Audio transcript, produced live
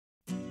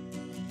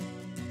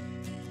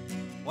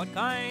What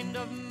kind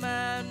of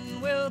man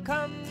will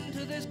come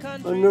to this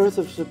country? North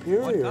of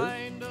Superior,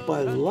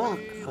 by luck,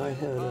 I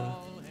had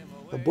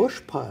a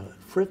bush pilot,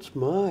 Fritz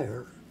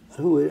Meier,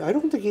 who I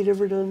don't think he'd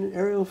ever done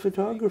aerial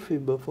photography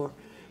before,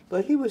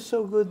 but he was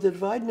so good that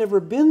if I'd never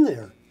been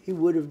there, he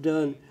would have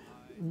done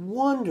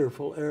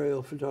wonderful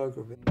aerial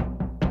photography.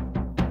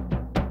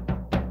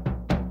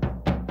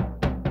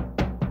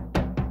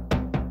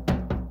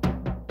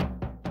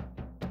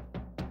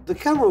 The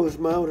camera was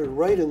mounted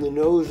right in the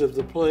nose of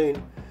the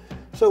plane,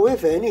 so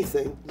if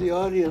anything, the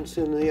audience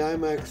in the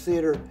IMAX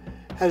theater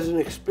has an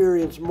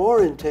experience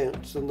more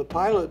intense than the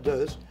pilot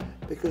does,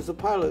 because the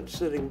pilot's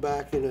sitting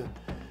back in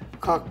a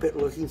cockpit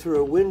looking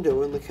through a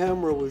window and the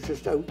camera was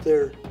just out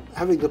there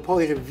having the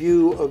point of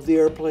view of the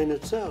airplane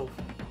itself.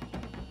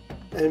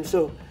 And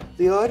so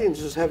the audience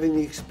is having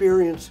the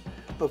experience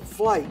of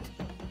flight,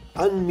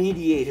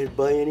 unmediated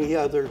by any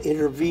other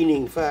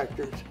intervening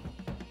factors.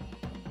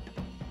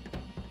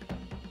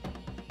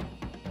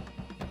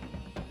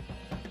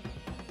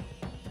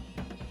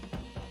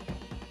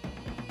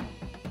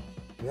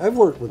 I've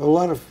worked with a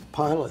lot of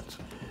pilots,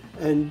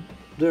 and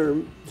there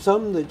are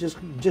some that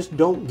just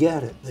don't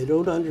get it. They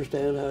don't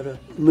understand how to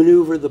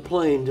maneuver the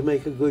plane to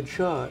make a good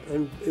shot,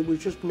 and it was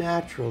just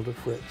natural to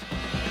Fritz.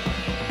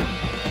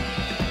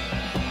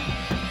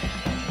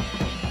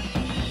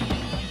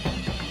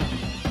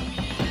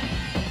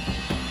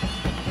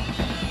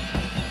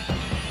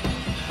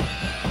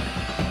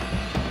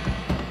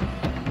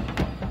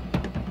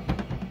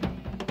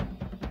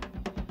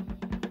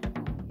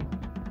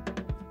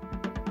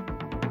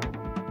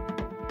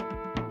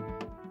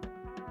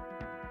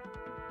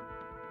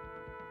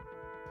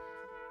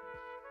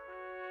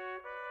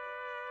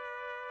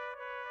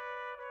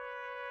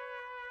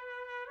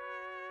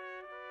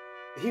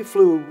 He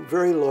flew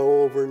very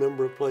low over a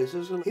number of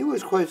places, and he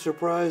was quite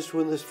surprised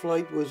when this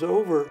flight was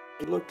over.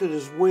 He looked at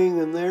his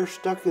wing, and there,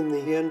 stuck in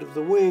the end of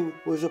the wing,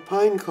 was a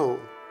pine cone.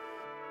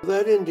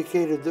 That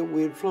indicated that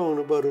we had flown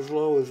about as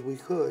low as we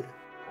could.